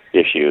our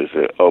issues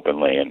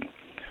openly. And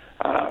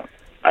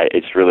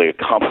it's really a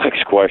complex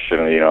question.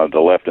 The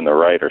left and the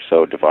right are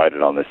so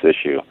divided on this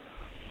issue.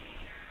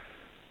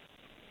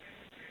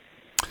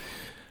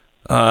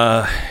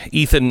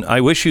 Ethan,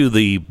 I wish you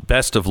the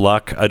best of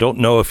luck. I don't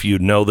know if you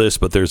know this,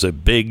 but there's a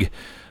big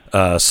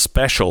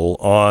special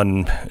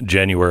on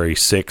January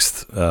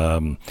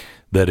 6th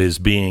that is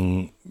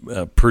being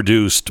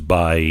produced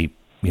by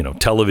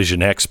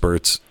television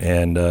experts,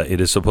 and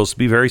it is supposed to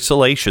be very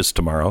salacious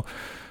tomorrow.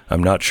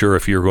 I'm not sure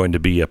if you're going to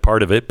be a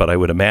part of it, but I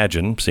would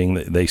imagine, seeing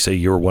that they say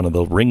you're one of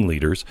the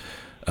ringleaders,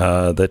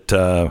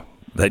 that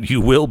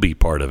you will be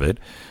part of it.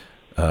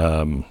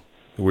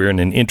 We're in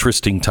an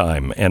interesting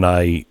time, and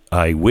I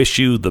wish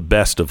you the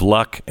best of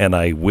luck, and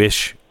I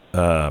wish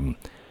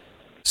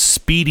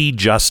speedy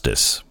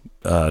justice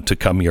to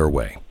come your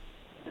way.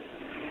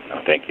 Oh,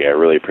 thank you. I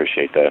really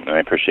appreciate that, and I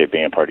appreciate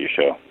being a part of your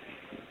show.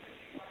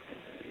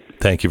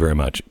 Thank you very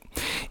much.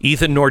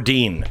 Ethan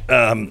Nordine,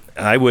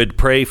 I would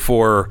pray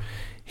for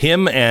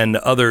him and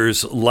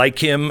others like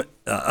him.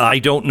 I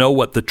don't know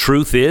what the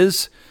truth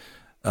is,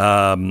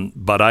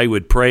 but I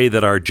would pray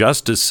that our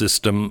justice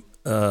system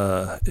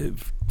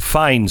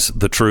finds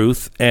the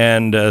truth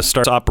and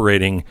starts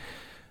operating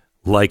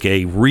like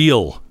a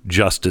real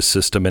justice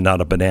system and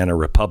not a banana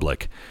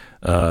republic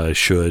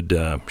should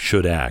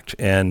act.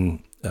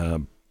 And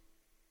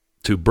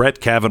to Brett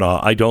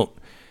Kavanaugh,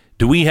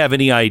 do we have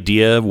any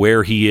idea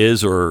where he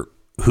is or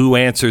who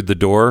answered the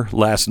door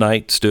last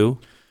night, Stu?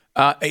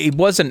 It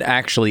wasn't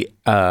actually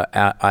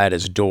at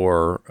his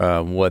door.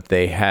 What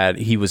they had,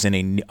 he was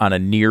on a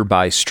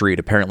nearby street.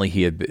 Apparently,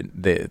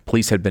 the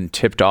police had been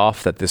tipped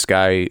off that this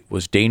guy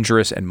was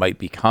dangerous and might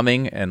be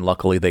coming, and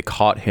luckily they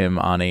caught him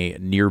on a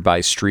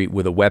nearby street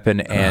with a weapon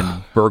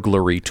and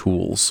burglary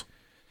tools.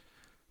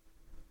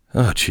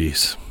 Oh,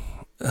 jeez.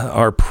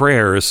 Our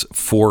prayers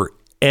for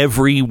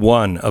every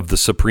one of the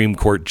Supreme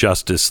Court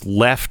justice,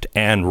 left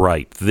and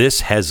right.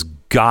 This has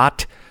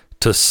got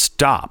to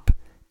stop.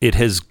 It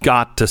has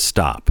got to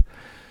stop.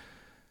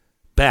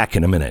 Back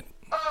in a minute.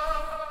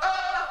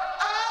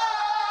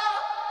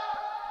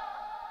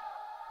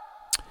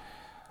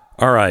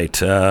 All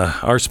right.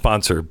 Our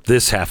sponsor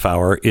this half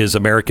hour is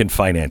American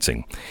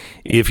Financing.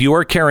 If you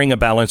are carrying a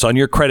balance on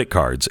your credit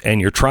cards and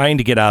you're trying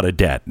to get out of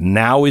debt,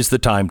 now is the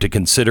time to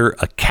consider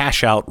a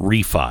cash out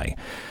refi.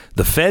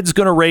 The Fed's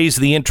going to raise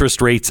the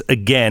interest rates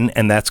again,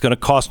 and that's going to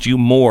cost you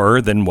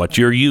more than what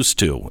you're used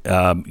to.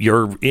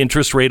 Your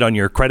interest rate on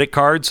your credit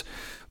cards,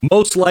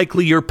 most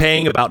likely you're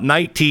paying about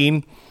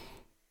 19,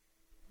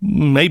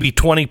 maybe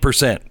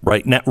 20%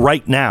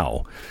 right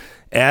now.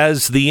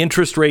 As the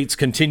interest rates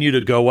continue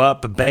to go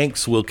up,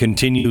 banks will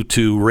continue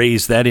to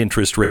raise that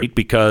interest rate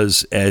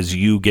because as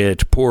you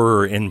get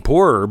poorer and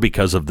poorer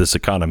because of this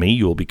economy,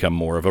 you will become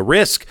more of a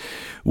risk,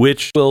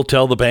 which will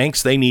tell the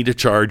banks they need to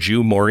charge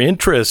you more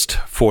interest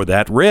for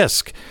that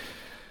risk.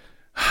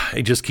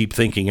 I just keep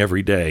thinking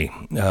every day,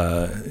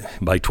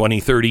 by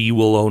 2030, you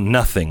will own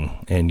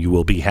nothing and you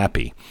will be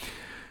happy.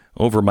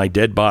 Over my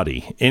dead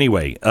body.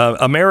 Anyway,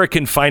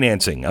 American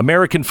Financing at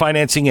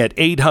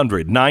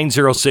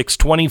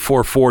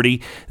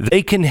 800-906-2440.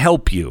 They can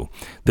help you.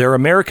 They're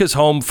America's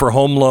home for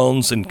home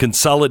loans and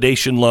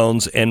consolidation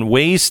loans and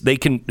ways they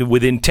can,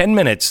 within 10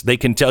 minutes, they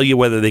can tell you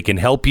whether they can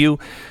help you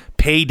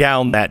pay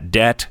down that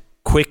debt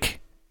quick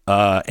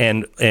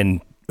and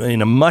in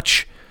a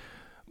much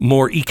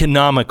more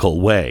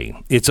economical way.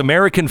 It's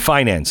American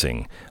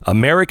Financing.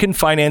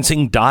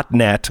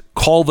 AmericanFinancing.net.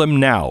 Call them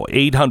now.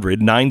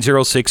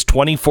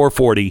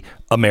 800-906-2440.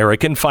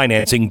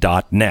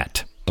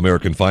 AmericanFinancing.net.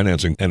 American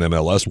Financing,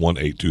 NMLS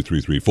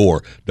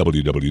 182334,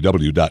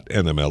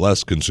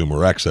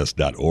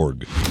 www.nmlsconsumeraccess.org.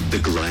 The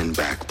Glenn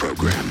Beck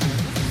Program.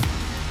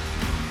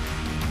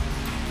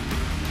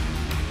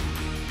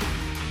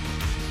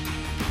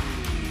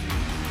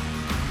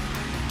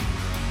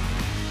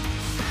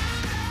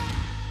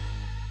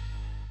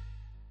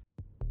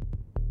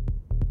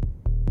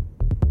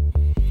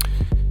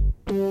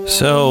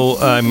 So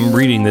I'm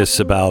reading this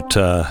about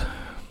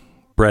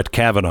Brett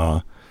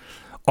Kavanaugh.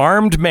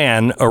 Armed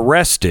man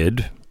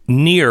arrested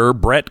near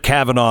Brett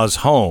Kavanaugh's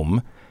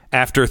home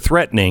after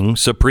threatening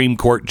Supreme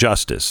Court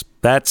justice.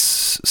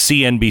 That's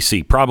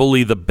CNBC,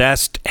 probably the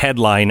best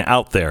headline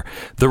out there.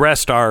 The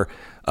rest are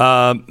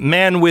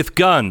man with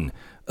gun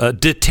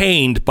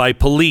detained by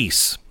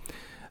police.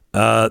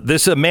 A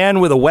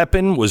man with a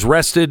weapon was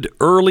arrested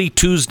early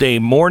Tuesday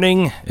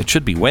morning. It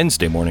should be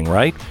Wednesday morning,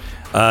 right?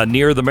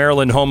 Near the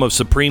Maryland home of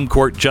Supreme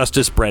Court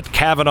Justice Brett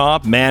Kavanaugh.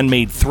 Man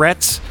made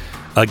threats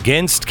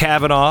against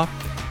Kavanaugh.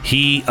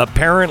 He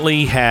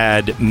apparently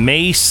had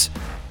mace,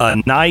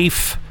 a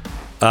knife,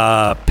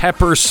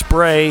 pepper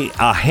spray,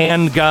 a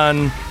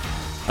handgun,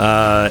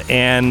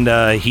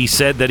 and he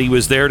said that he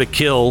was there to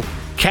kill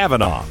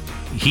Kavanaugh.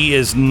 He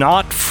is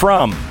not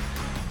from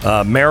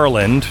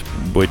Maryland,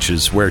 which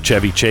is where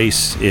Chevy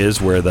Chase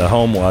is, where the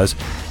home was,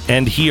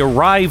 and he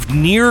arrived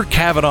near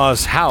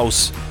Kavanaugh's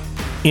house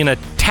in a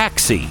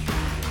taxi.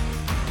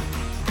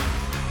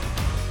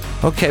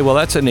 Okay, well,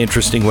 that's an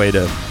interesting way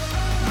to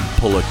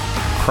pull a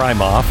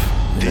crime off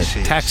in a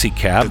taxi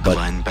cab. The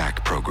Glenn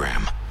Beck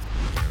Program.